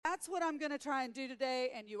that's what I'm going to try and do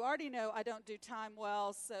today, and you already know I don't do time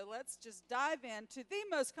well, so let's just dive into the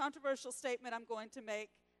most controversial statement I'm going to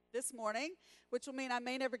make this morning, which will mean I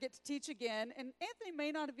may never get to teach again, and Anthony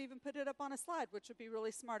may not have even put it up on a slide, which would be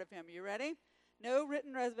really smart of him. You ready? No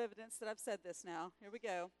written evidence that I've said this now. Here we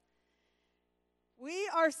go. We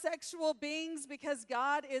are sexual beings because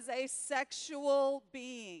God is a sexual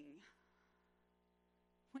being.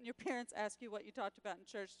 When your parents ask you what you talked about in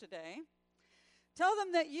church today, tell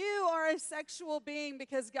them that you are a sexual being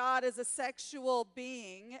because God is a sexual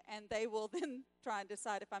being, and they will then try and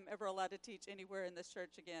decide if I'm ever allowed to teach anywhere in this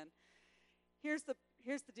church again. Here's the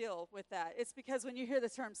deal with that. It's because when you hear the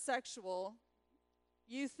term sexual,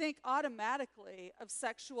 you think automatically of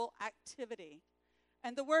sexual activity.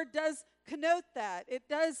 And the word does connote that. It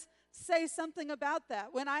does say something about that.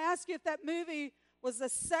 When I ask you if that movie was a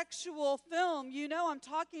sexual film, you know I'm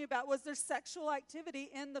talking about, was there sexual activity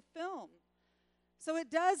in the film? So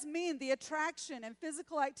it does mean the attraction and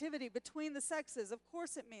physical activity between the sexes. Of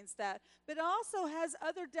course it means that. But it also has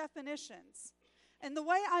other definitions. And the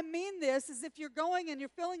way I mean this is if you're going and you're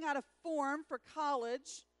filling out a form for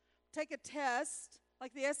college, take a test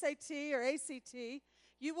like the SAT or ACT,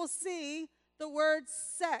 you will see the word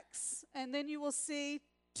sex, and then you will see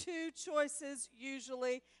two choices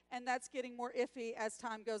usually, and that's getting more iffy as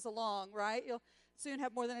time goes along, right? You'll soon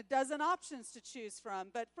have more than a dozen options to choose from.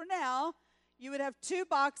 But for now, you would have two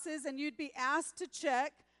boxes, and you'd be asked to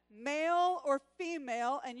check male or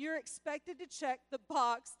female, and you're expected to check the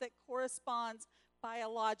box that corresponds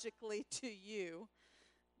biologically to you,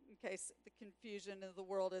 in case the confusion of the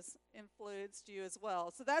world has influenced you as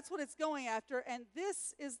well. So that's what it's going after, and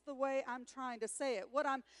this is the way I'm trying to say it. What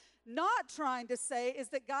I'm not trying to say is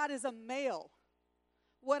that God is a male.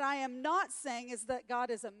 What I am not saying is that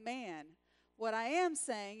God is a man. What I am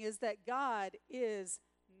saying is that God is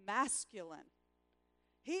masculine.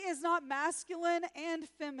 He is not masculine and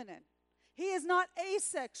feminine. He is not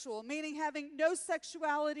asexual, meaning having no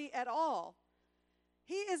sexuality at all.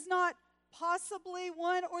 He is not possibly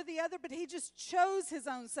one or the other, but he just chose his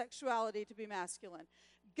own sexuality to be masculine.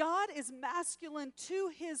 God is masculine to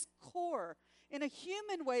his core. In a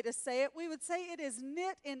human way to say it, we would say it is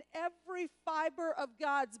knit in every fiber of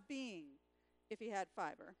God's being, if he had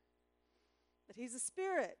fiber. But he's a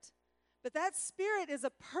spirit. But that spirit is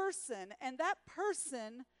a person, and that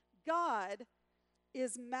person, God,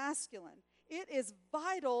 is masculine. It is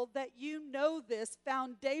vital that you know this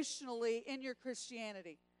foundationally in your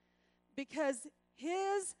Christianity, because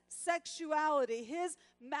his sexuality, his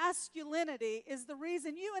masculinity is the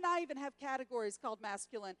reason you and I even have categories called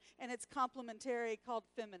masculine, and it's complementary called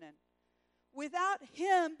feminine. Without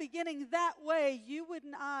him beginning that way, you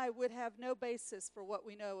and I would have no basis for what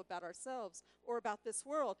we know about ourselves or about this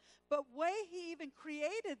world. But the way he even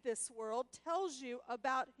created this world tells you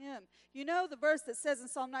about him. You know the verse that says in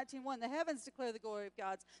Psalm 19:1, the heavens declare the glory of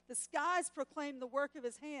God, the skies proclaim the work of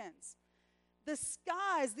his hands. The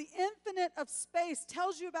skies, the infinite of space,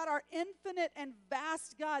 tells you about our infinite and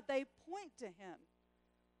vast God. They point to him.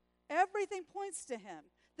 Everything points to him.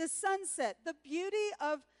 The sunset, the beauty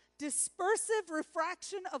of dispersive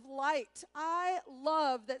refraction of light. I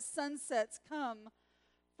love that sunsets come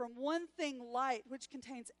from one thing, light, which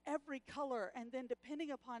contains every color, and then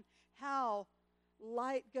depending upon how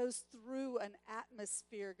light goes through an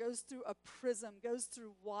atmosphere, goes through a prism, goes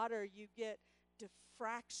through water, you get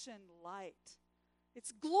diffraction light.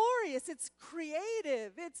 It's glorious, it's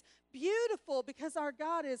creative, it's beautiful, because our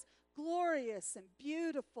God is glorious and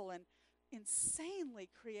beautiful and insanely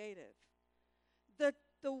creative.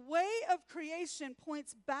 The way of creation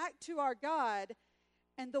points back to our God,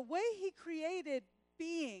 and the way he created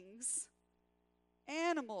beings,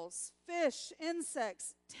 animals, fish,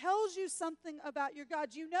 insects, tells you something about your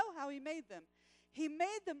God. You know how he made them. He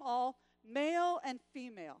made them all male and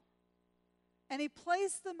female. And he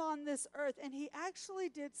placed them on this earth, and he actually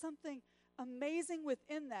did something amazing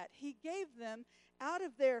within that. He gave them, out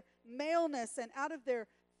of their maleness and out of their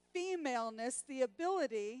femaleness, the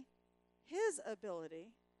ability, his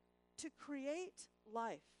ability, to create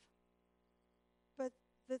life. But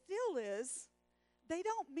the deal is, they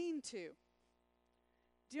don't mean to.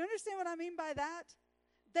 Do you understand what I mean by that?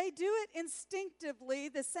 They do it instinctively,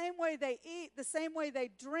 the same way they eat, the same way they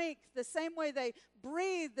drink, the same way they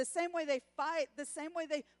breathe, the same way they fight, the same way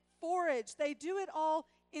they forage. They do it all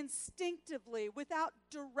instinctively without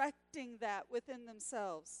directing that within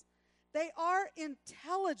themselves. They are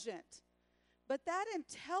intelligent, but that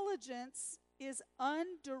intelligence is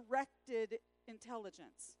undirected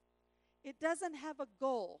intelligence. It doesn't have a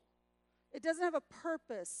goal. It doesn't have a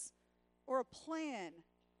purpose or a plan.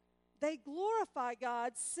 They glorify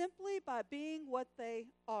God simply by being what they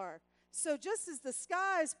are. So just as the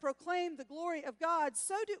skies proclaim the glory of God,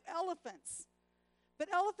 so do elephants.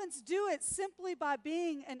 But elephants do it simply by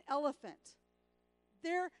being an elephant.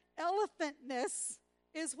 Their elephantness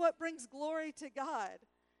is what brings glory to God.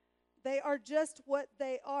 They are just what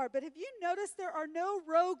they are. But have you noticed there are no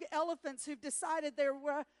rogue elephants who've decided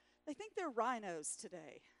they think they're rhinos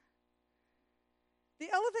today? The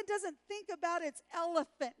elephant doesn't think about its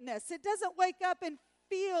elephantness. It doesn't wake up and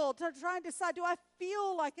feel, to try and decide, do I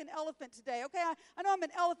feel like an elephant today? Okay, I know I'm an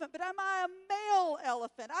elephant, but am I a male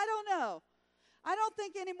elephant? I don't know. I don't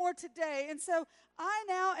think anymore today. And so I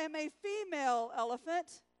now am a female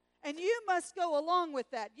elephant, and you must go along with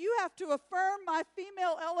that. You have to affirm my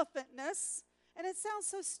female elephantness. And it sounds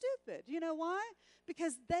so stupid. You know why?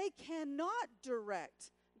 Because they cannot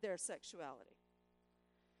direct their sexuality.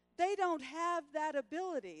 They don't have that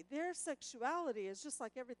ability. Their sexuality is just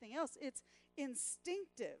like everything else. It's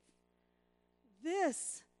instinctive.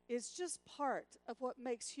 This is just part of what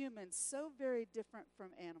makes humans so very different from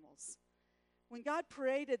animals. When God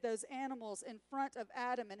paraded those animals in front of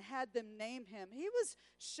Adam and had them name him, he was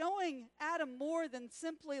showing Adam more than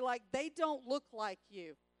simply like, they don't look like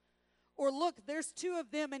you. Or look, there's two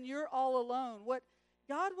of them and you're all alone. What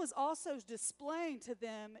God was also displaying to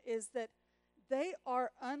them is that they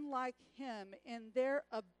are unlike him in their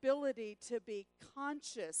ability to be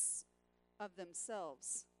conscious of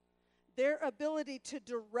themselves, their ability to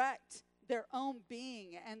direct their own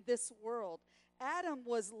being and this world. Adam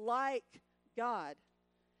was like God.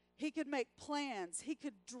 He could make plans. He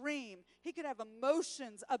could dream. He could have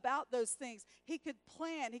emotions about those things. He could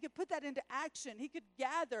plan. He could put that into action. He could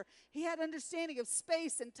gather. He had understanding of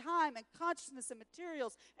space and time and consciousness and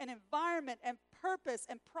materials and environment and purpose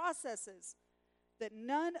and processes that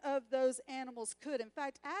none of those animals could. In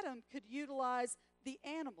fact, Adam could utilize the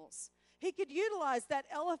animals. He could utilize that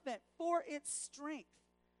elephant for its strength.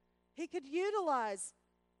 He could utilize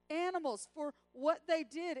animals for what they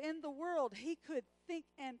did in the world. He could think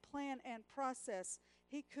and plan and process.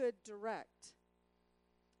 He could direct.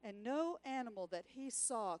 And no animal that he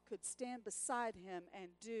saw could stand beside him and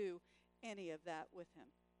do any of that with him.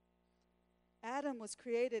 Adam was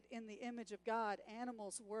created in the image of God.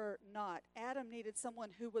 Animals were not. Adam needed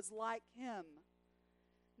someone who was like him,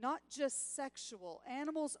 not just sexual.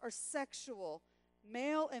 Animals are sexual,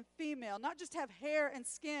 male and female, not just have hair and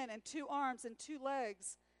skin and two arms and two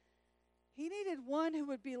legs. He needed one who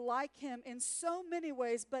would be like him in so many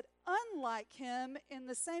ways, but unlike him in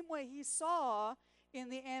the same way he saw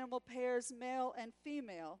in the animal pairs, male and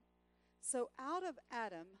female. So out of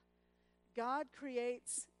Adam, God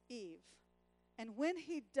creates Eve. And when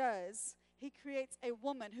he does, he creates a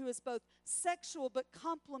woman who is both sexual but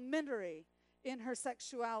complementary in her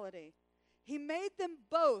sexuality. He made them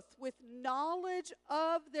both with knowledge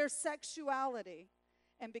of their sexuality.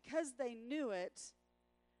 And because they knew it,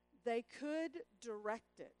 they could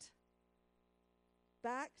direct it.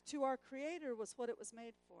 Back to our Creator was what it was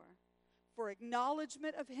made for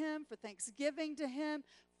acknowledgement of him, for thanksgiving to him,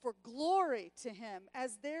 for glory to him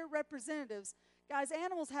as their representatives. Guys,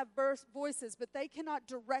 animals have voices, but they cannot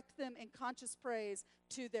direct them in conscious praise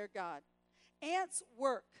to their God. Ants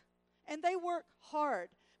work, and they work hard,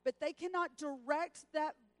 but they cannot direct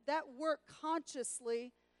that work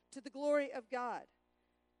consciously to the glory of God.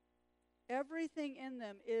 Everything in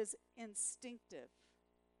them is instinctive.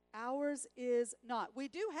 Ours is not. We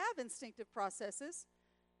do have instinctive processes.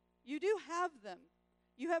 You do have them.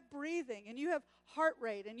 You have breathing, and you have heart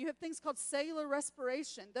rate, and you have things called cellular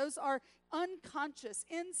respiration. Those are unconscious,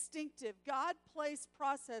 instinctive, God-placed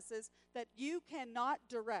processes that you cannot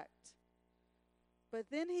direct. But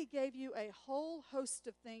then he gave you a whole host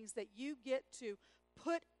of things that you get to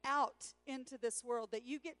put out into this world, that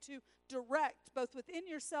you get to direct both within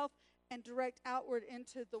yourself and direct outward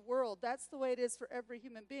into the world. That's the way it is for every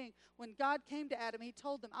human being. When God came to Adam, he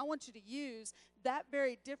told them, I want you to use that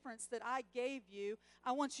very difference that I gave you.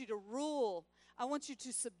 I want you to rule. I want you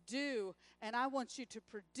to subdue. And I want you to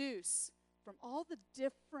produce from all the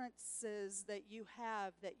differences that you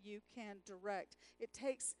have that you can direct. It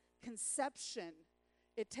takes conception.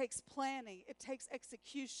 It takes planning. It takes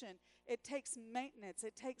execution. It takes maintenance.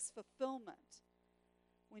 It takes fulfillment.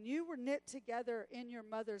 When you were knit together in your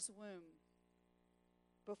mother's womb,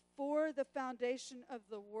 before the foundation of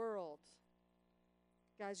the world,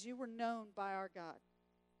 guys, you were known by our God.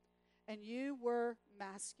 And you were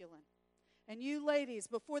masculine. And you ladies,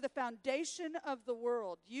 before the foundation of the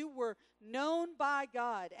world, you were known by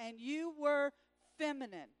God, and you were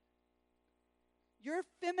feminine. Your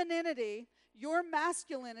femininity, your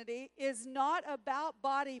masculinity is not about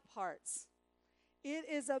body parts.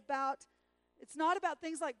 It's not about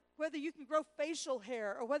things like whether you can grow facial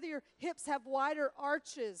hair or whether your hips have wider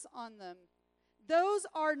arches on them. Those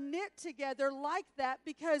are knit together like that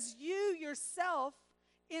because you yourself,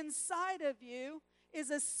 inside of you, is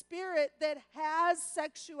a spirit that has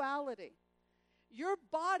sexuality. Your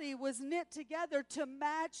body was knit together to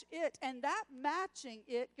match it, and that matching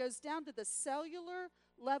it goes down to the cellular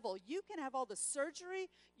level. You can have all the surgery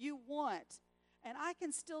you want, and I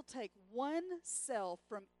can still take one cell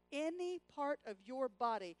from any part of your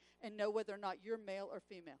body and know whether or not you're male or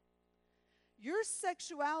female. Your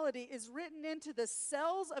sexuality is written into the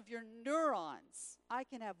cells of your neurons. I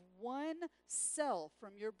can have one cell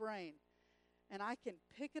from your brain, and I can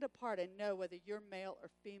pick it apart and know whether you're male or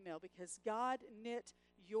female because God knit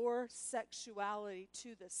your sexuality to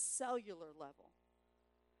the cellular level.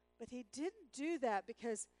 But he didn't do that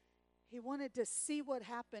because he wanted to see what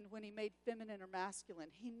happened when he made feminine or masculine.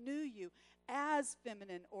 He knew you as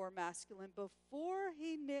feminine or masculine before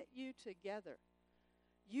he knit you together.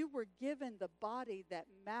 You were given the body that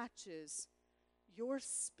matches your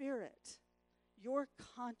spirit, your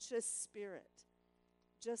conscious spirit,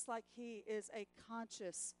 just like he is a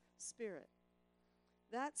conscious spirit.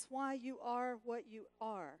 That's why you are what you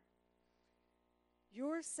are.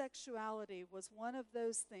 Your sexuality was one of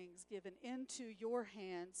those things given into your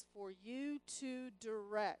hands for you to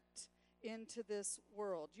direct into this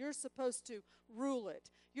world. You're supposed to rule it.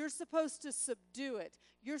 You're supposed to subdue it.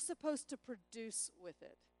 You're supposed to produce with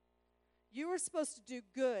it. You are supposed to do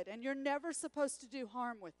good, and you're never supposed to do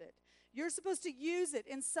harm with it. You're supposed to use it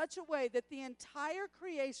in such a way that the entire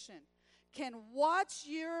creation can watch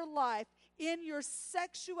your life in your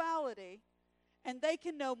sexuality, and they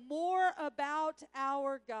can know more about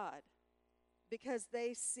our God because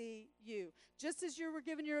they see you. Just as you were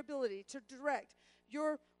given your ability to direct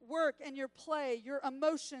your work and your play, your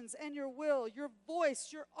emotions and your will, your voice,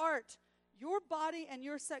 your art, your body and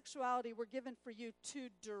your sexuality were given for you to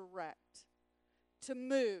direct, to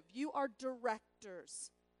move. You are directors,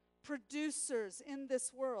 producers in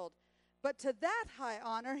this world. But to that high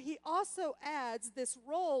honor, he also adds this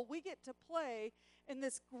role we get to play in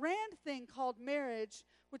this grand thing called marriage,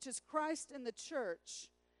 which is Christ and the church.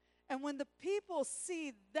 And when the people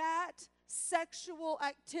see that sexual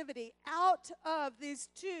activity out of these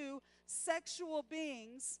two sexual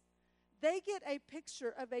beings, they get a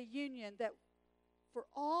picture of a union that for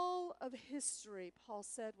all of history, Paul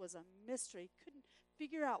said, was a mystery. Couldn't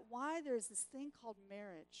figure out why there's this thing called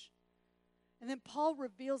marriage. And then Paul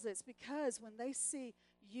reveals it's because when they see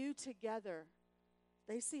you together,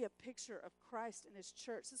 they see a picture of Christ and his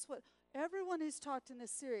church. This is what everyone who's talked in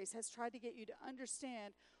this series has tried to get you to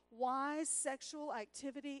understand why sexual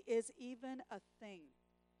activity is even a thing.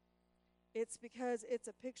 It's because it's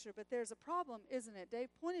a picture, but there's a problem, isn't it? Dave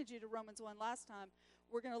pointed you to Romans 1 last time.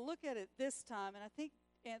 We're going to look at it this time, and I think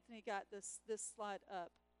Anthony got this slide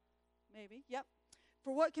up. Maybe, yep.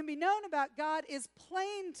 For what can be known about God is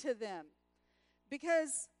plain to them,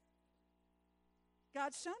 because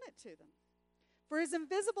God's shown it to them. For his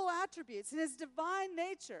invisible attributes and his divine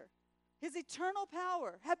nature, his eternal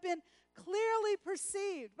power, have been clearly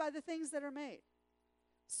perceived by the things that are made.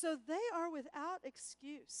 So they are without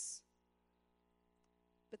excuse.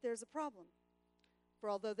 But there's a problem. For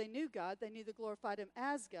although they knew God, they neither glorified him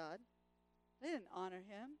as God. They didn't honor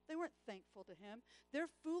him. They weren't thankful to him. Their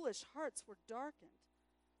foolish hearts were darkened.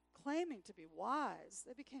 Claiming to be wise,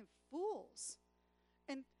 they became fools.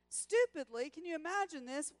 And stupidly, can you imagine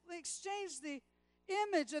this? They exchanged the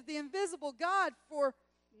image of the invisible God for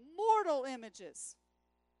mortal images.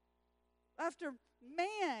 After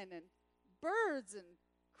man and birds and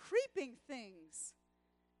creeping things.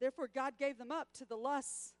 Therefore, God gave them up to the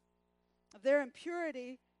lusts of their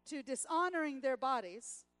impurity, to dishonoring their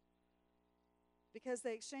bodies, because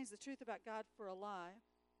they exchanged the truth about God for a lie,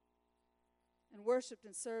 and worshiped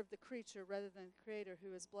and served the creature rather than the Creator,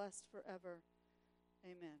 who is blessed forever.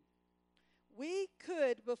 Amen. We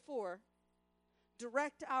could before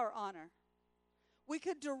direct our honor. We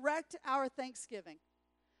could direct our thanksgiving.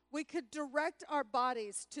 We could direct our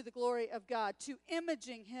bodies to the glory of God, to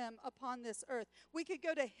imaging him upon this earth. We could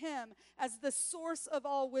go to him as the source of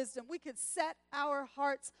all wisdom. We could set our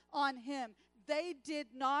hearts on him. They did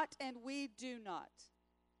not, and we do not.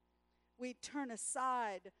 We turn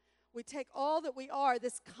aside. We take all that we are,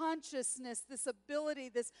 this consciousness, this ability,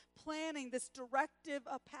 this planning, this directive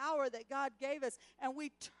of power that God gave us, and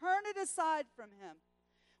we turn it aside from him.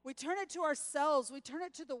 We turn it to ourselves. We turn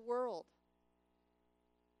it to the world.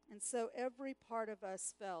 And so every part of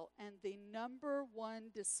us fell. And the number one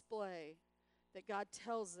display that God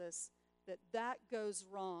tells us that goes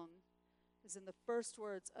wrong is in the first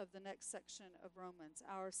words of the next section of Romans,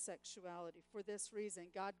 our sexuality. For this reason,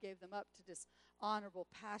 God gave them up to dishonorable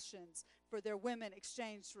passions. For their women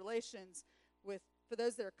exchanged relations for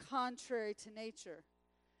those that are contrary to nature.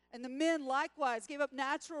 And the men likewise gave up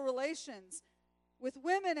natural relations with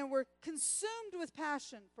women and were consumed with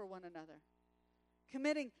passion for one another,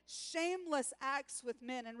 committing shameless acts with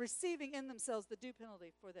men and receiving in themselves the due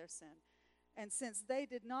penalty for their sin. And since they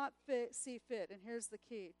did not see fit, and here's the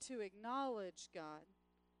key, to acknowledge God,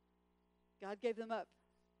 God gave them up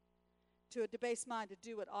to a debased mind to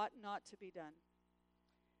do what ought not to be done.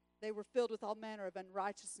 They were filled with all manner of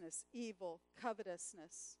unrighteousness, evil,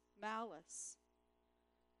 covetousness, malice.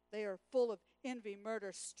 They are full of envy,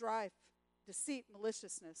 murder, strife, deceit,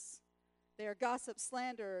 maliciousness. They are gossips,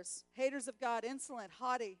 slanderers, haters of God, insolent,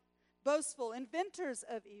 haughty, boastful, inventors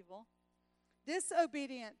of evil,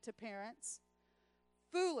 disobedient to parents,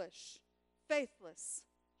 foolish, faithless,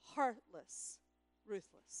 heartless,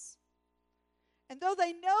 ruthless. And though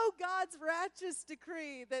they know God's righteous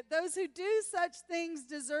decree that those who do such things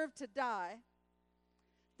deserve to die,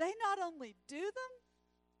 they not only do them,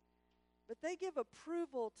 but they give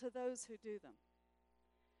approval to those who do them.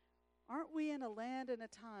 Aren't we in a land and a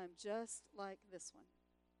time just like this one?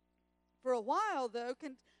 For a while, though,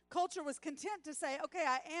 culture was content to say, okay,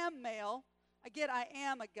 I am male. I get I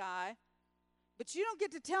am a guy. But you don't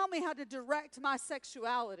get to tell me how to direct my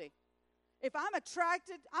sexuality. If I'm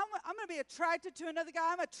attracted, I'm going to be attracted to another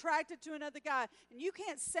guy. I'm attracted to another guy. And you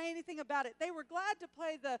can't say anything about it. They were glad to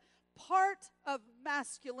play the part of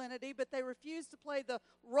masculinity, but they refused to play the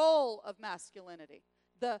role of masculinity,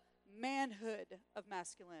 the manhood of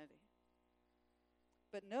masculinity.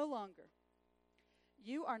 But no longer.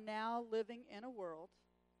 You are now living in a world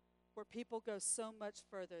where people go so much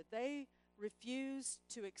further. They refuse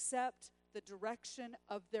to accept the direction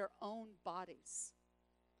of their own bodies.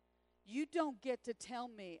 You don't get to tell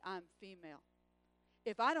me I'm female.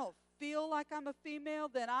 If I don't feel like I'm a female,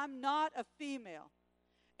 then I'm not a female.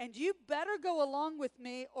 And you better go along with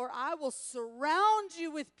me, or I will surround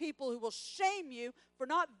you with people who will shame you for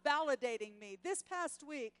not validating me. This past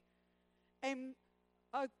week,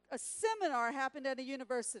 a seminar happened at a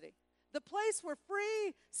university, the place where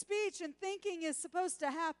free speech and thinking is supposed to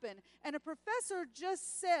happen. And a professor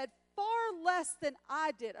just said far less than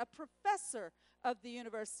I did. A professor of the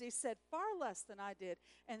university said far less than I did.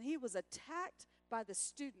 And he was attacked by the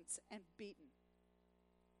students and beaten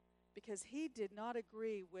because he did not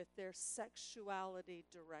agree with their sexuality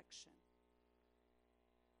direction.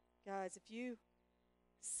 Guys, if you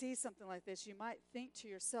see something like this, you might think to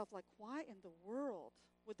yourself, like, why in the world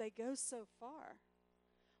would they go so far?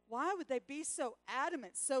 Why would they be so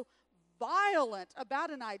adamant, so violent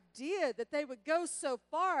about an idea that they would go so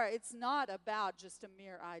far? It's not about just a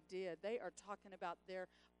mere idea. They are talking about their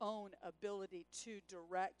own ability to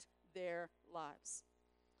direct their lives.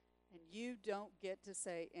 And you don't get to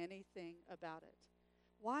say anything about it.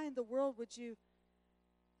 Why in the world would you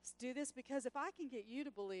do this? Because if I can get you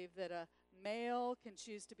to believe that a male can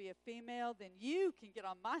choose to be a female, then you can get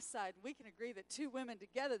on my side and we can agree that two women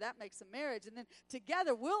together, that makes a marriage. And then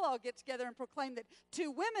together we'll all get together and proclaim that two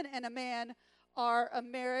women and a man are a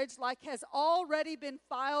marriage, like has already been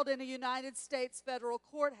filed in a United States federal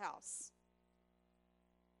courthouse.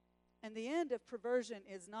 And the end of perversion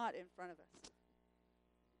is not in front of us.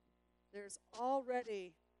 There's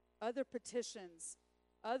already other petitions,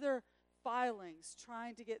 other filings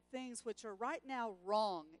trying to get things which are right now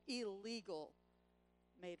wrong, illegal,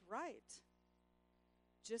 made right.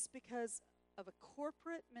 Just because of a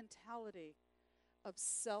corporate mentality of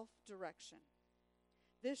self-direction.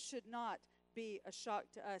 This should not be a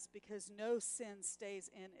shock to us because no sin stays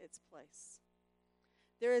in its place.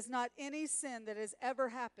 There is not any sin that has ever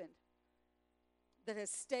happened that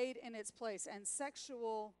has stayed in its place. And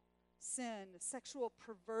sexual sin, sexual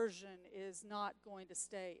perversion is not going to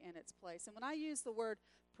stay in its place. And when I use the word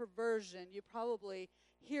perversion, you probably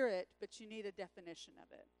hear it, but you need a definition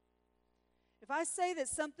of it. If I say that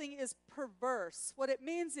something is perverse, what it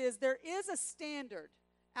means is there is a standard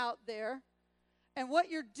out there, and what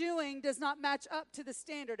you're doing does not match up to the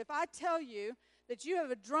standard. If I tell you that you have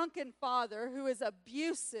a drunken father who is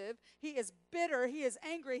abusive, he is bitter, he is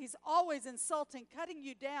angry, he's always insulting, cutting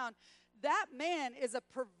you down, that man is a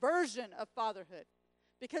perversion of fatherhood.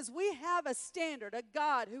 Because we have a standard, a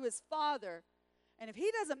God who is Father. And if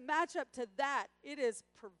he doesn't match up to that, it is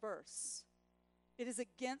perverse. It is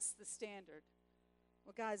against the standard.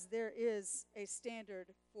 Well, guys, there is a standard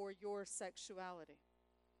for your sexuality.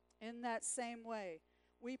 In that same way,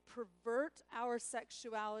 we pervert our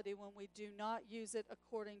sexuality when we do not use it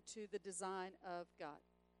according to the design of God.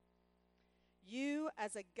 You,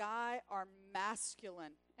 as a guy, are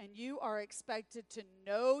masculine, and you are expected to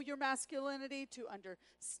know your masculinity, to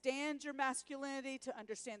understand your masculinity, to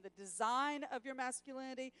understand the design of your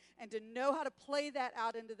masculinity, and to know how to play that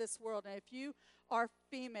out into this world. And if you are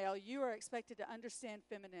female, you are expected to understand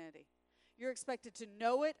femininity. You're expected to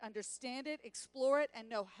know it, understand it, explore it, and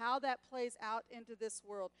know how that plays out into this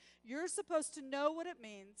world. You're supposed to know what it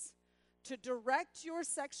means to direct your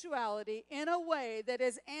sexuality in a way that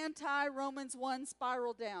is anti-Romans 1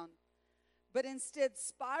 spiral down, but instead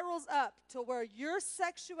spirals up to where your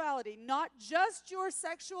sexuality, not just your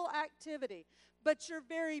sexual activity, but your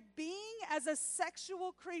very being as a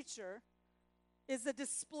sexual creature, is a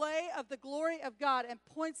display of the glory of God and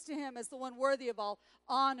points to him as the one worthy of all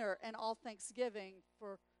honor and all thanksgiving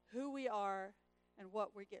for who we are and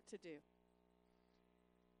what we get to do.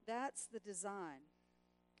 That's the design.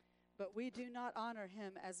 But we do not honor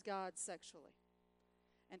him as God sexually.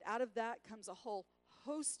 And out of that comes a whole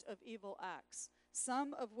host of evil acts,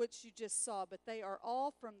 some of which you just saw, but they are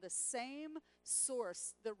all from the same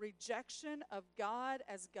source, the rejection of God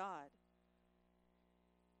as God.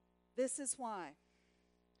 This is why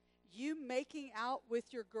you making out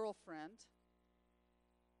with your girlfriend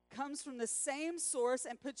comes from the same source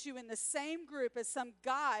and puts you in the same group as some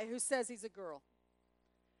guy who says he's a girl.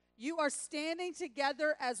 You are standing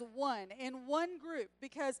together as one, in one group,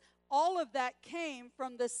 because all of that came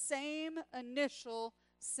from the same initial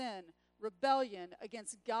sin, rebellion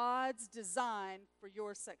against God's design for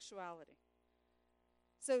your sexuality.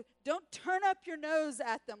 So don't turn up your nose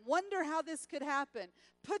at them. Wonder how this could happen.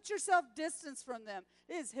 Put yourself distance from them.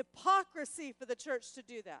 It is hypocrisy for the church to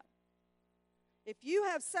do that. If you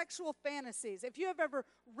have sexual fantasies, if you have ever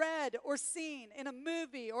read or seen in a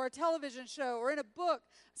movie or a television show or in a book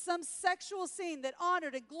some sexual scene that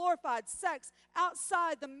honored and glorified sex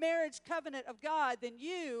outside the marriage covenant of God, then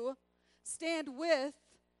you stand with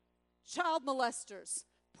child molesters,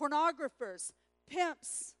 pornographers,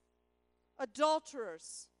 pimps,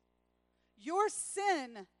 adulterers. Your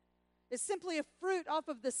sin is simply a fruit off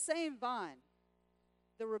of the same vine.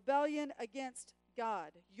 The rebellion against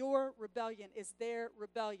God. Your rebellion is their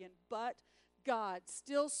rebellion. But God,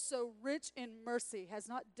 still so rich in mercy, has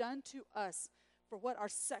not done to us for what our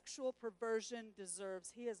sexual perversion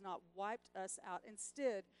deserves. He has not wiped us out.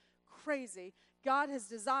 Instead, crazy, God has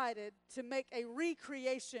decided to make a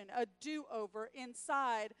recreation, a do-over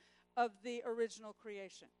inside of the original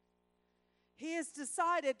creation. He has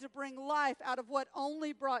decided to bring life out of what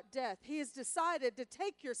only brought death. He has decided to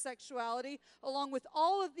take your sexuality along with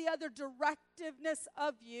all of the other directiveness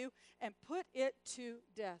of you and put it to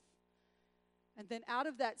death. And then out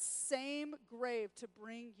of that same grave to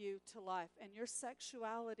bring you to life. And your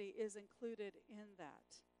sexuality is included in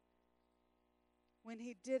that. When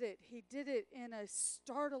he did it in a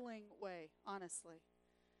startling way, honestly.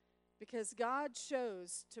 Because God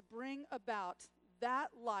chose to bring about that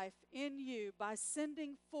life in you by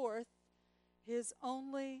sending forth his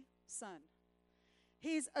only son.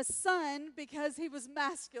 He's a son because he was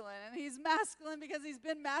masculine, and he's masculine because he's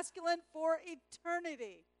been masculine for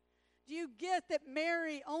eternity. Do you get that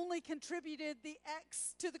Mary only contributed the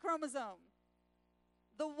X to the chromosome?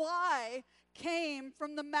 The Y came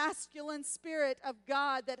from the masculine spirit of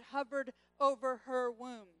God that hovered over her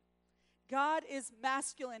womb. God is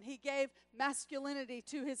masculine. He gave masculinity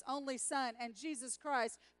to his only son, and Jesus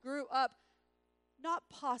Christ grew up not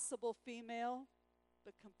possible female,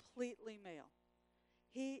 but completely male.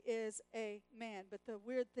 He is a man. But the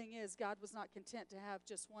weird thing is, God was not content to have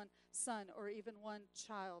just one son or even one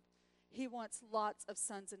child. He wants lots of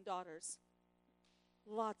sons and daughters.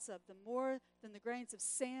 Lots of them. More than the grains of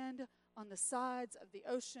sand on the sides of the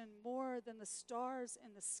ocean, more than the stars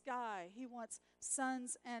in the sky. He wants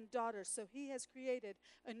sons and daughters. So he has created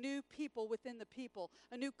a new people within the people,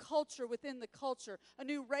 a new culture within the culture, a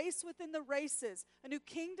new race within the races, a new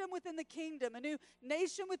kingdom within the kingdom, a new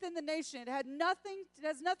nation within the nation. It has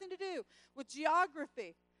nothing to do with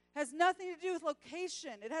geography. It has nothing to do with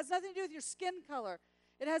location. It has nothing to do with your skin color.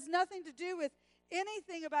 It has nothing to do with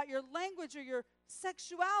anything about your language or your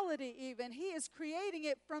sexuality even. He is creating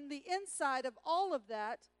it from the inside of all of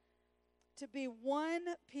that to be one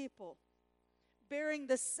people, bearing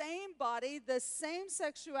the same body, the same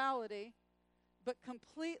sexuality, but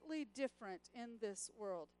completely different in this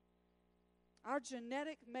world. Our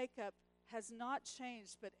genetic makeup has not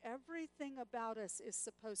changed, but everything about us is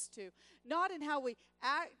supposed to. Not in how we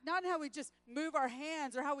act, not in how we just move our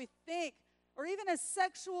hands or how we think, or even as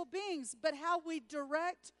sexual beings, but how we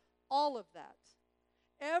direct all of that.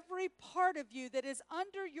 Every part of you that is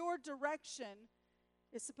under your direction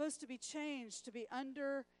is supposed to be changed to be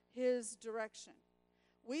under his direction.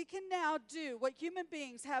 We can now do what human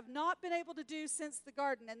beings have not been able to do since the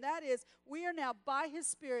garden, and that is we are now by his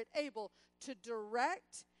Spirit able to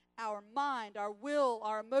direct our mind, our will,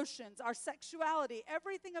 our emotions, our sexuality,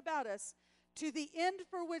 everything about us to the end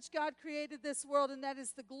for which God created this world, and that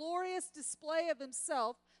is the glorious display of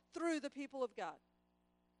himself through the people of God.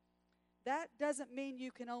 That doesn't mean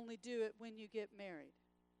you can only do it when you get married.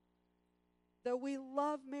 Though we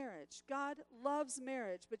love marriage, God loves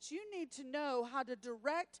marriage, but you need to know how to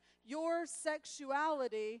direct your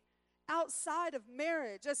sexuality outside of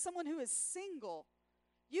marriage. As someone who is single,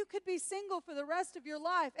 you could be single for the rest of your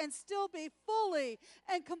life and still be fully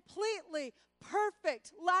and completely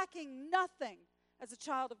perfect, lacking nothing as a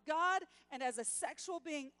child of God and as a sexual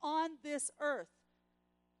being on this earth.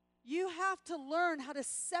 You have to learn how to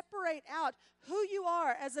separate out who you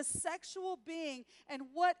are as a sexual being and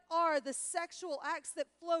what are the sexual acts that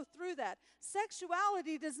flow through that.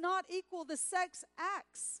 Sexuality does not equal the sex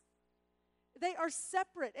acts. They are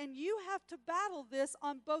separate, and you have to battle this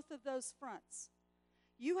on both of those fronts.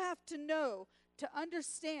 You have to know, to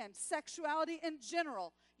understand sexuality in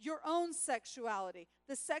general, your own sexuality,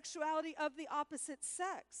 the sexuality of the opposite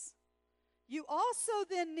sex. You also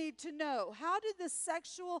then need to know, how did the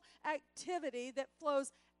sexual activity that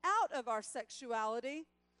flows out of our sexuality,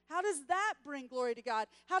 how does that bring glory to God?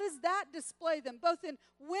 How does that display them, both in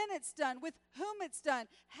when it's done, with whom it's done,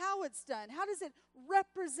 how it's done? How does it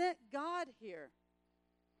represent God here?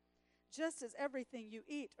 Just as everything you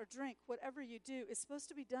eat or drink, whatever you do, is supposed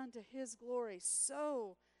to be done to his glory,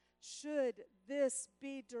 so should this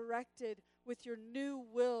be directed with your new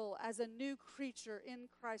will as a new creature in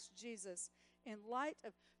Christ Jesus, in light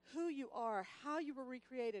of who you are, how you were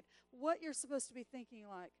recreated, what you're supposed to be thinking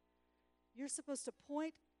like. You're supposed to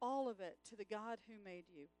point all of it to the God who made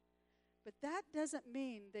you. But that doesn't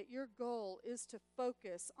mean that your goal is to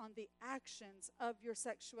focus on the actions of your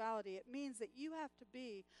sexuality. It means that you have to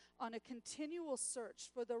be on a continual search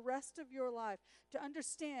for the rest of your life to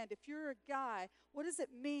understand, if you're a guy, what does it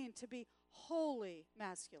mean to be wholly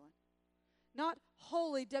masculine? Not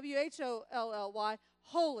holy, W-H-O-L-L-Y,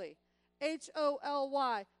 holy,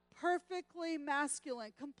 H-O-L-Y, perfectly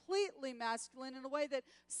masculine, completely masculine in a way that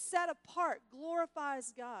set apart,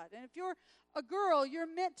 glorifies God. And if you're a girl, you're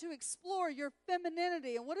meant to explore your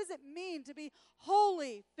femininity. And what does it mean to be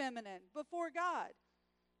wholly feminine before God?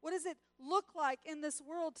 What does it look like in this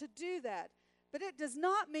world to do that? But it does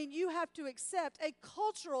not mean you have to accept a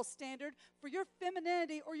cultural standard for your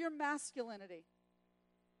femininity or your masculinity.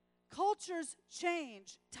 Cultures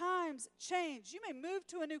change, times change. You may move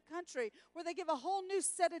to a new country where they give a whole new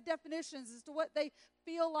set of definitions as to what they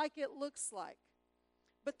feel like it looks like.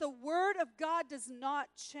 But the Word of God does not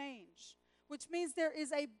change, which means there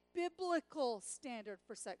is a biblical standard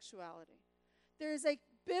for sexuality. There is a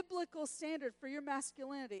biblical standard for your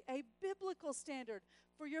masculinity, a biblical standard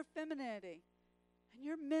for your femininity. And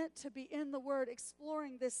you're meant to be in the Word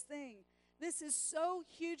exploring this thing. This is so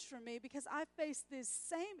huge for me because I faced these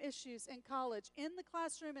same issues in college, in the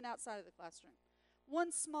classroom and outside of the classroom.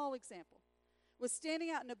 One small example was standing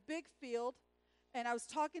out in a big field, and I was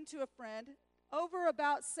talking to a friend. Over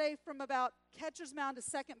about, say, from about catcher's mound to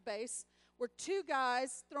second base were two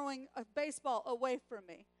guys throwing a baseball away from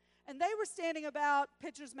me. And they were standing about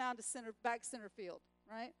pitcher's mound to back center field,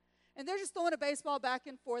 right? And they're just throwing a baseball back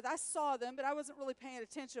and forth. I saw them, but I wasn't really paying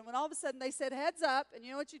attention. When all of a sudden they said, heads up, and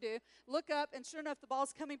you know what you do, look up, and sure enough, the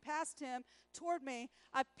ball's coming past him toward me.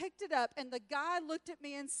 I picked it up, and the guy looked at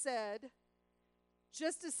me and said,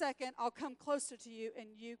 just a second, I'll come closer to you, and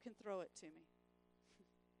you can throw it to me.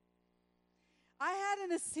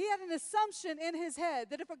 He had an assumption in his head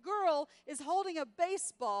that if a girl is holding a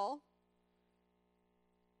baseball,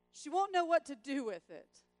 she won't know what to do with it.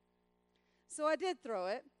 So I did throw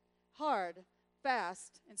it hard,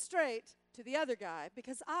 fast, and straight to the other guy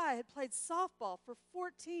because I had played softball for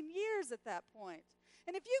 14 years at that point.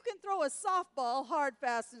 And if you can throw a softball hard,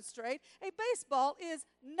 fast, and straight, a baseball is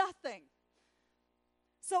nothing.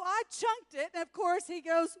 So I chunked it, and of course he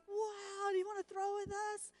goes, wow, do you want to throw with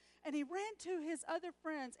us? And he ran to his other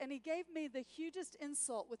friends, and he gave me the hugest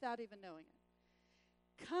insult without even knowing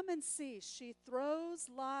it. Come and see, she throws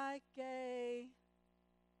like a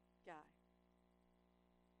guy.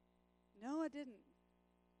 No, I didn't.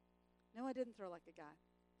 No, I didn't throw like a guy.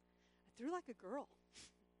 I threw like a girl.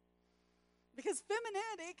 Because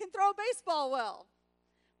femininity can throw a baseball well.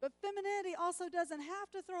 But femininity also doesn't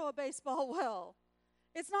have to throw a baseball well.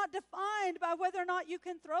 It's not defined by whether or not you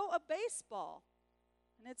can throw a baseball.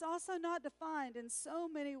 And it's also not defined in so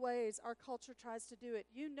many ways our culture tries to do it.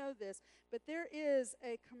 You know this, but there is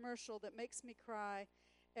a commercial that makes me cry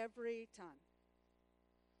every time.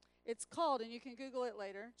 It's called, and you can Google it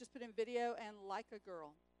later, just put in video and like a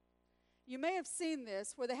girl. You may have seen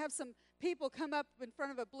this where they have some people come up in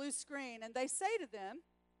front of a blue screen and they say to them,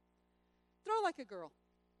 throw like a girl,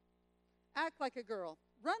 act like a girl,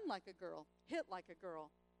 run like a girl, hit like a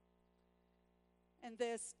girl. And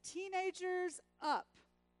this teenagers up,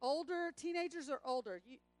 older, teenagers or older,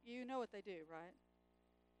 you know what they do, right?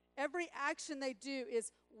 Every action they do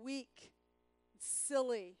is weak,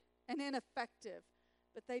 silly, and ineffective.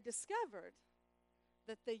 But they discovered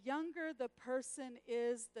that the younger the person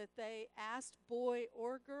is that they asked, boy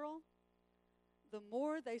or girl, the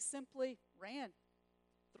more they simply ran,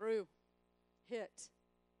 threw, hit.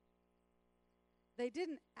 They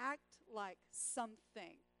didn't act like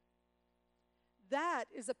something. That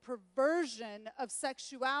is a perversion of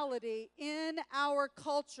sexuality in our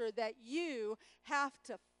culture that you have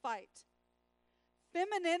to fight.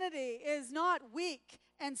 Femininity is not weak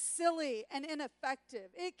and silly and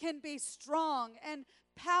ineffective. It can be strong and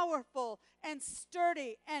powerful and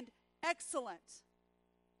sturdy and excellent.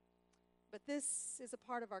 But this is a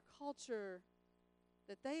part of our culture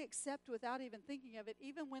that they accept without even thinking of it,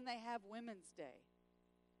 even when they have Women's Day.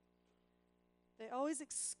 They always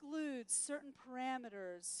exclude certain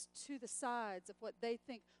parameters to the sides of what they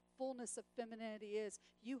think fullness of femininity is.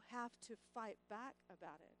 You have to fight back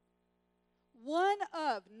about it. One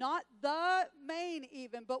of, not the main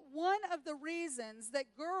even, but one of the reasons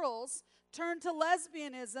that girls turn to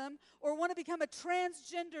lesbianism or want to become a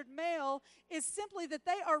transgendered male is simply that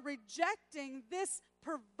they are rejecting this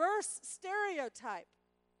perverse stereotype.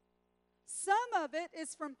 Some of it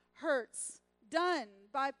is from hurts done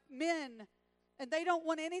by men, and they don't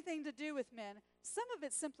want anything to do with men. Some of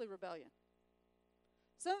it's simply rebellion.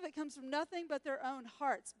 Some of it comes from nothing but their own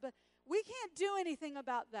hearts. But we can't do anything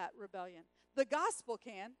about that rebellion. The gospel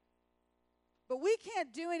can. But we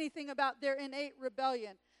can't do anything about their innate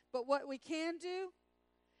rebellion. But what we can do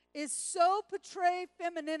is so portray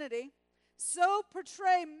femininity, so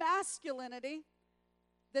portray masculinity,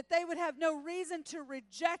 that they would have no reason to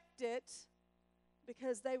reject it,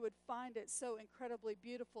 because they would find it so incredibly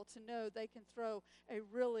beautiful to know they can throw a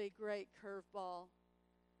really great curveball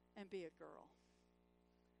and be a girl.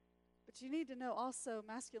 But you need to know also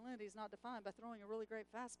masculinity is not defined by throwing a really great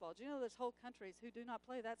fastball. Do you know there's whole countries who do not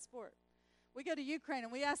play that sport? We go to Ukraine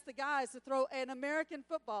and we ask the guys to throw an American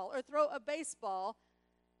football or throw a baseball.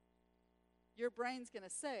 Your brain's going to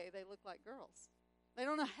say they look like girls. They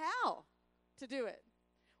don't know how to do it.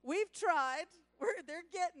 We've tried. They're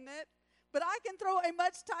getting it. But I can throw a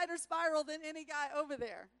much tighter spiral than any guy over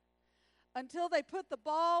there. Until they put the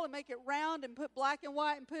ball and make it round and put black and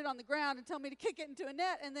white and put it on the ground and tell me to kick it into a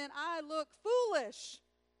net, and then I look foolish.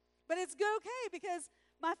 But it's okay because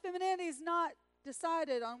my femininity is not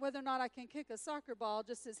decided on whether or not I can kick a soccer ball,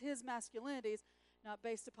 just as his masculinity is not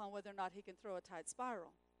based upon whether or not he can throw a tight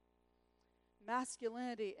spiral.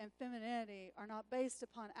 Masculinity and femininity are not based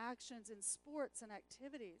upon actions in sports and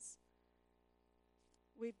activities.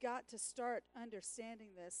 We've got to start understanding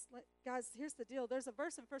this. Guys, here's the deal. There's a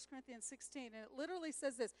verse in 1 Corinthians 16, and it literally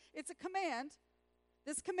says this. It's a command.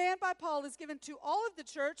 This command by Paul is given to all of the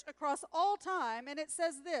church across all time, and it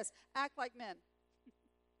says this: act like men.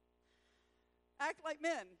 Act like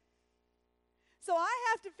men. So I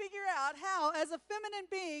have to figure out how, as a feminine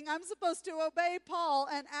being, I'm supposed to obey Paul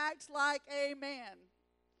and act like a man.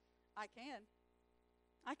 I can.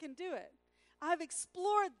 I can do it. I've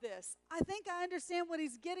explored this. I think I understand what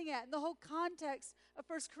he's getting at in the whole context of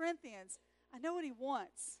 1 Corinthians. I know what he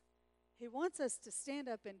wants. He wants us to stand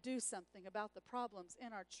up and do something about the problems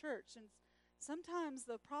in our church. And sometimes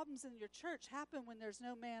the problems in your church happen when there's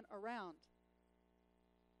no man around.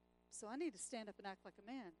 So I need to stand up and act like a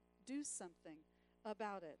man. Do something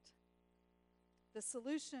about it. The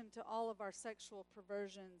solution to all of our sexual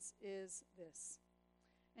perversions is this.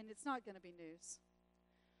 And it's not going to be news.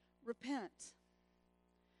 Repent.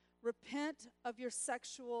 Repent of your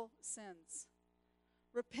sexual sins.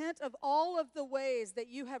 Repent of all of the ways that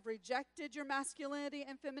you have rejected your masculinity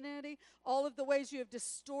and femininity, all of the ways you have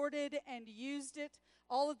distorted and used it,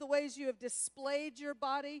 all of the ways you have displayed your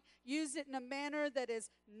body, used it in a manner that is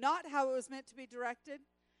not how it was meant to be directed.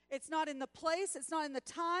 It's not in the place, it's not in the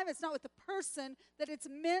time, it's not with the person that it's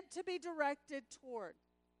meant to be directed toward,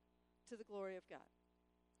 to the glory of God.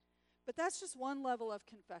 But that's just one level of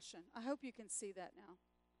confession. I hope you can see that now.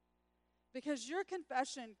 Because your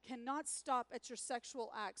confession cannot stop at your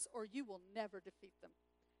sexual acts, or you will never defeat them.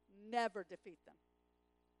 Never defeat them.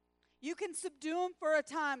 You can subdue them for a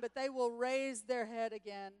time, but they will raise their head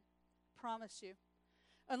again. Promise you.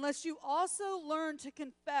 Unless you also learn to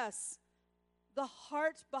confess the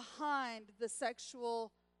heart behind the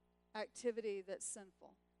sexual activity that's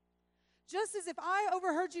sinful. Just as if I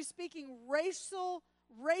overheard you speaking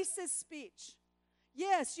racist speech,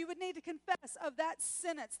 yes, you would need to confess of that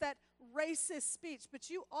sentence, that racist speech, but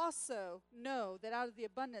you also know that out of the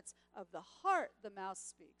abundance of the heart, the mouth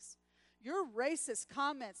speaks. Your racist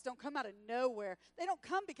comments don't come out of nowhere. They don't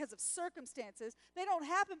come because of circumstances. They don't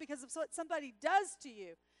happen because of what somebody does to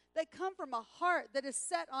you. They come from a heart that is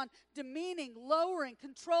set on demeaning, lowering,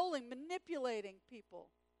 controlling, manipulating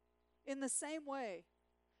people. In the same way,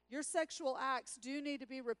 your sexual acts do need to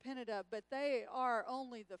be repented of, but they are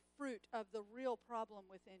only the fruit of the real problem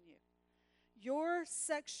within you. Your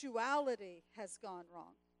sexuality has gone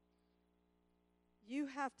wrong. You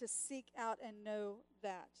have to seek out and know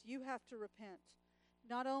that. You have to repent,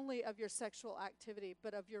 not only of your sexual activity,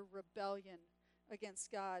 but of your rebellion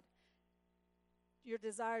against God. Your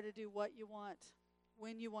desire to do what you want,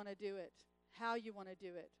 when you want to do it, how you want to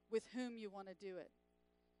do it, with whom you want to do it.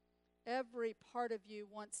 Every part of you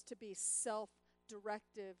wants to be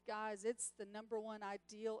self-directive. Guys, it's the number one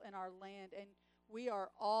ideal in our land, and we are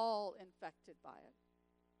all infected by it.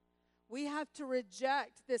 We have to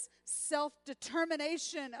reject this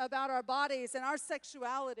self-determination about our bodies and our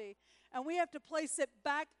sexuality, and we have to place it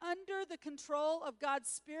back under the control of God's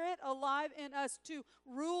Spirit alive in us to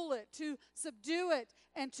rule it, to subdue it,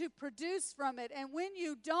 and to produce from it. And when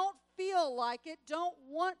you don't feel like it, don't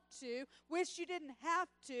want to, wish you didn't have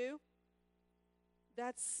to,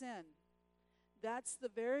 that's sin. That's the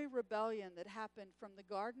very rebellion that happened from the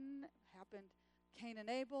garden, happened Cain and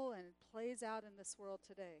Abel, and it plays out in this world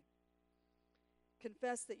today.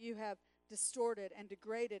 Confess that you have distorted and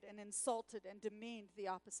degraded and insulted and demeaned the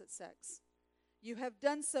opposite sex. You have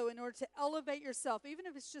done so in order to elevate yourself, even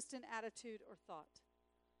if it's just in attitude or thought.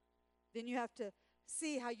 Then you have to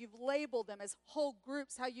see how you've labeled them as whole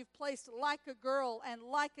groups, how you've placed like a girl and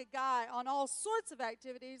like a guy on all sorts of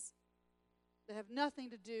activities that have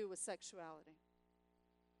nothing to do with sexuality.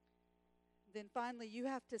 Then finally, you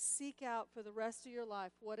have to seek out for the rest of your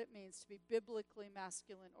life what it means to be biblically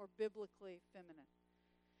masculine or biblically feminine.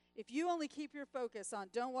 If you only keep your focus on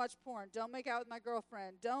don't watch porn, don't make out with my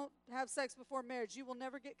girlfriend, don't have sex before marriage, you will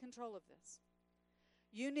never get control of this.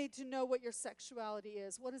 You need to know what your sexuality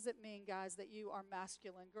is. What does it mean, guys, that you are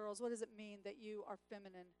masculine? Girls, what does it mean that you are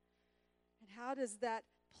feminine? And how does that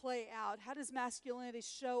play out? How does masculinity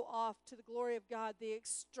show off to the glory of God, the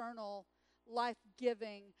external,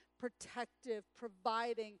 life-giving, protective,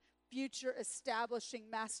 providing, future-establishing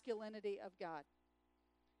masculinity of God?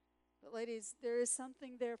 But ladies, there is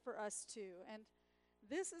something there for us too. And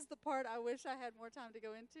this is the part I wish I had more time to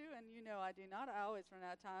go into, and you know I do not. I always run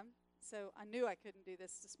out of time. So I knew I couldn't do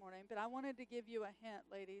this morning, but I wanted to give you a hint,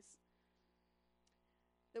 ladies,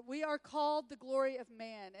 that we are called the glory of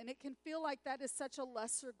man, and it can feel like that is such a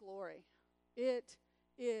lesser glory. It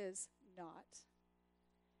is not.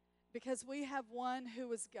 Because we have one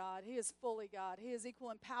who is God. He is fully God. He is equal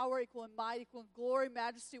in power, equal in might, equal in glory,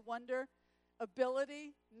 majesty, wonder,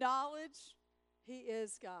 ability, knowledge. He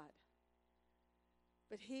is God.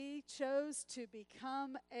 But he chose to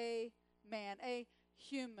become a man, a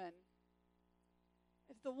human.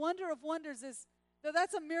 If the wonder of wonders is, though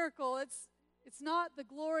that's a miracle, it's not the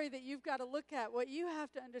glory that you've got to look at. What you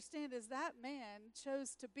have to understand is that man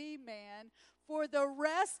chose to be man for the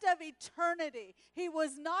rest of eternity. He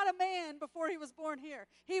was not a man before he was born here.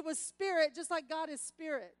 He was spirit, just like God is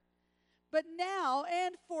spirit. But now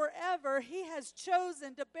and forever, he has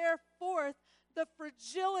chosen to bear forth the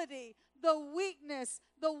fragility, the weakness,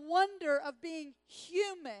 the wonder of being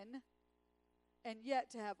human, and yet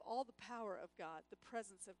to have all the power of God, the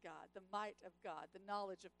presence of God, the might of God, the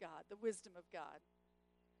knowledge of God, the wisdom of God.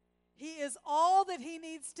 He is all that he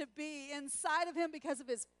needs to be inside of him because of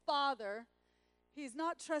his Father. He's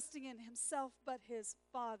not trusting in himself, but his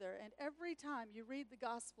Father. And every time you read the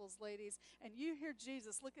Gospels, ladies, and you hear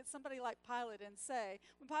Jesus look at somebody like Pilate and say,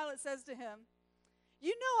 when Pilate says to him, you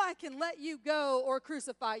know I can let you go or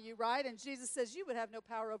crucify you, right? And Jesus says, you would have no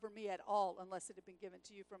power over me at all unless it had been given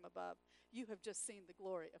to you from above. You have just seen the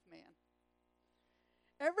glory of man.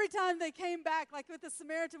 Every time they came back, like with the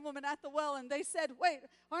Samaritan woman at the well, and they said, wait,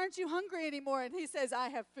 aren't you hungry anymore? And he says, I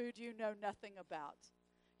have food you know nothing about.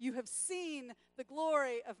 You have seen the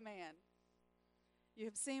glory of man. You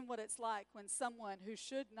have seen what it's like when someone who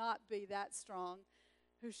should not be that strong,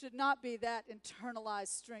 who should not be that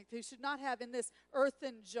internalized strength, who should not have in this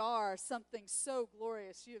earthen jar something so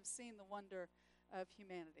glorious, you have seen the wonder of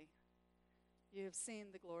humanity. You have seen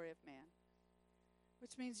the glory of man.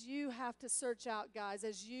 Which means you have to search out, guys,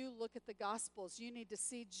 as you look at the Gospels, you need to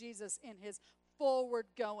see Jesus in his forward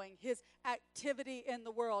going, his activity in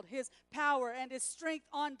the world, his power and his strength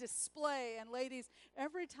on display. And ladies,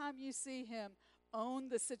 every time you see him own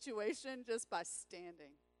the situation just by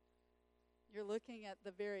standing. You're looking at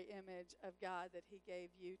the very image of God that he gave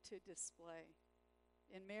you to display.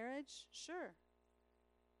 In marriage, sure.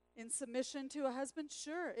 In submission to a husband,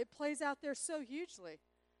 sure. It plays out there so hugely.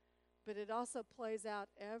 But it also plays out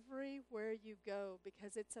everywhere you go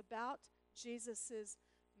because it's about Jesus'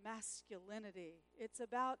 masculinity. It's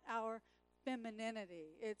about our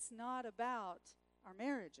femininity. It's not about our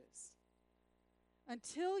marriages.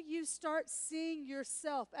 Until you start seeing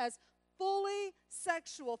yourself as fully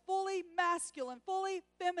sexual, fully masculine, fully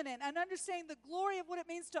feminine, and understanding the glory of what it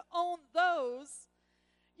means to own those,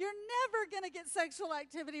 you're never going to get sexual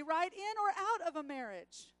activity right in or out of a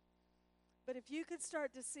marriage. But if you could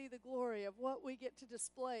start to see the glory of what we get to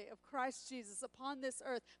display of Christ Jesus upon this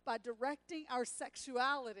earth by directing our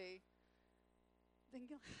sexuality, then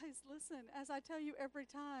guys, listen, as I tell you every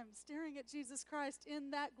time, staring at Jesus Christ in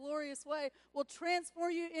that glorious way will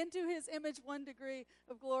transform you into his image, one degree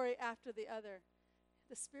of glory after the other.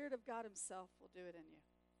 The Spirit of God himself will do it in you.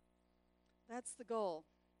 That's the goal,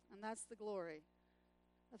 and that's the glory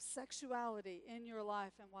of sexuality in your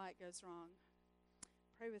life and why it goes wrong.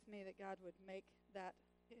 Pray with me that God would make that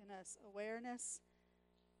in us awareness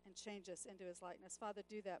and change us into his likeness. Father,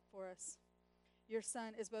 do that for us. Your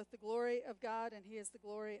Son is both the glory of God and he is the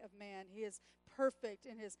glory of man. He is perfect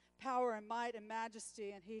in his power and might and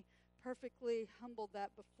majesty, and he perfectly humbled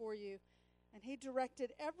that before you. And he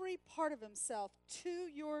directed every part of himself to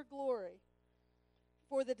your glory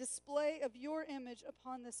for the display of your image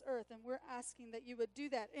upon this earth. And we're asking that you would do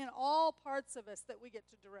that in all parts of us that we get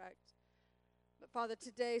to direct. But Father,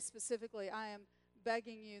 today specifically, I am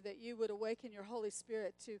begging you that you would awaken your Holy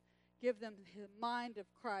Spirit to give them the mind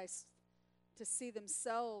of Christ, to see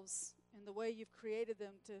themselves in the way you've created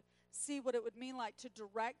them, to see what it would mean like to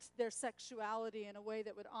direct their sexuality in a way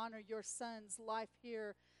that would honor your Son's life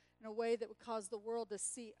here, in a way that would cause the world to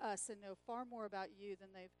see us and know far more about you than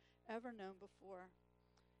they've ever known before.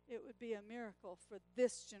 It would be a miracle for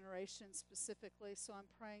this generation specifically, so I'm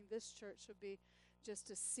praying this church would be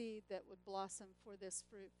just a seed that would blossom for this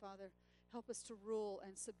fruit. Father, help us to rule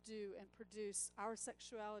and subdue and produce our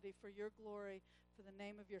sexuality for your glory. For the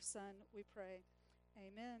name of your Son, we pray.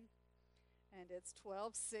 Amen. And it's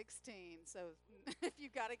 12:16, so if you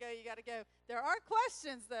got to go, you got to go. There are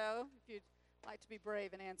questions, though, if you'd like to be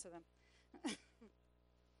brave and answer them.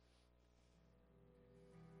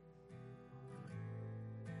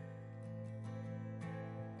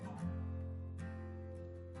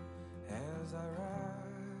 As I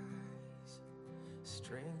rise,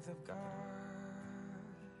 strength of God,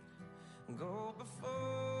 go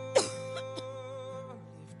before,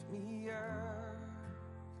 lift me up.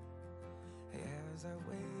 As I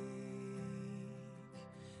wake,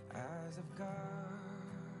 eyes of God,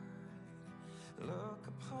 look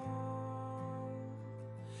upon,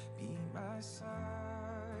 be my side,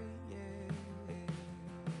 yeah.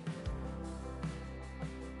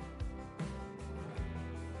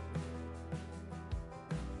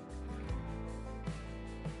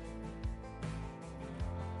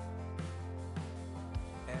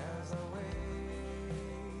 As I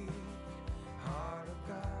wait, heart of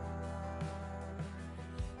God,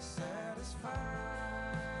 satisfy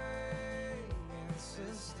and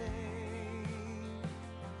sustain.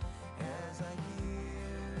 As I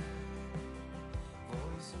hear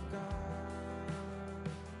voice of God,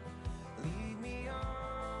 lead me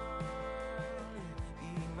on,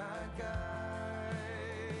 be my guide,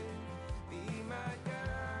 be my guide.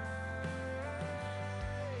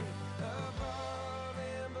 Above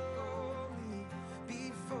and below me,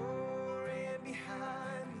 before and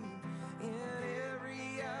behind me, in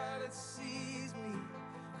every eye that sees me,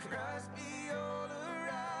 Christ be all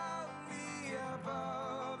around me.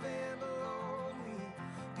 Above and below me,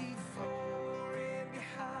 before and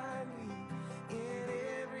behind me, in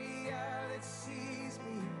every eye that sees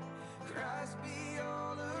me, Christ be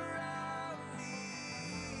all around me.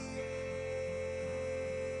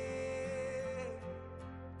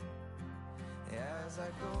 As I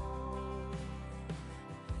go,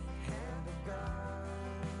 hand of God,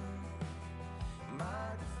 my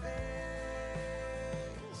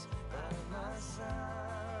defense by my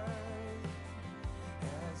side.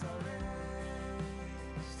 As I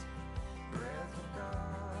rest, breath of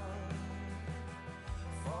God,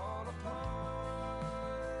 fall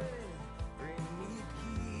upon, bring me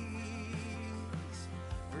peace,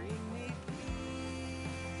 bring me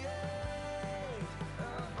peace.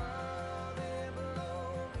 Above and below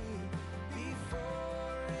me,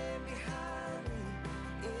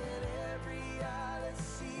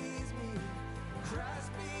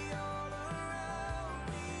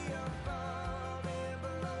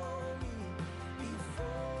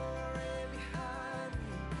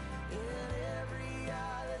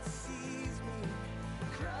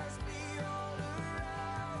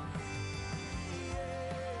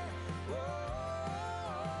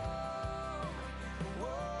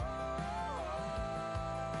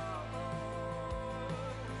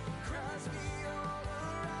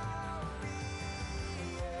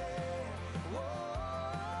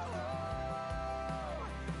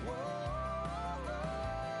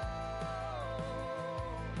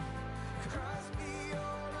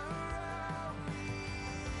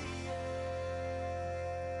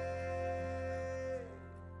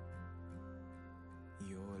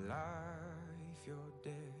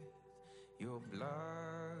 death, your blood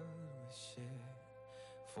was shed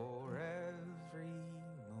for every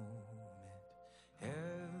moment,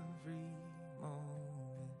 every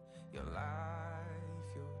moment. Your life,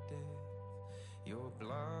 your death, your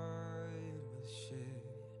blood was shed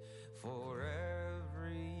for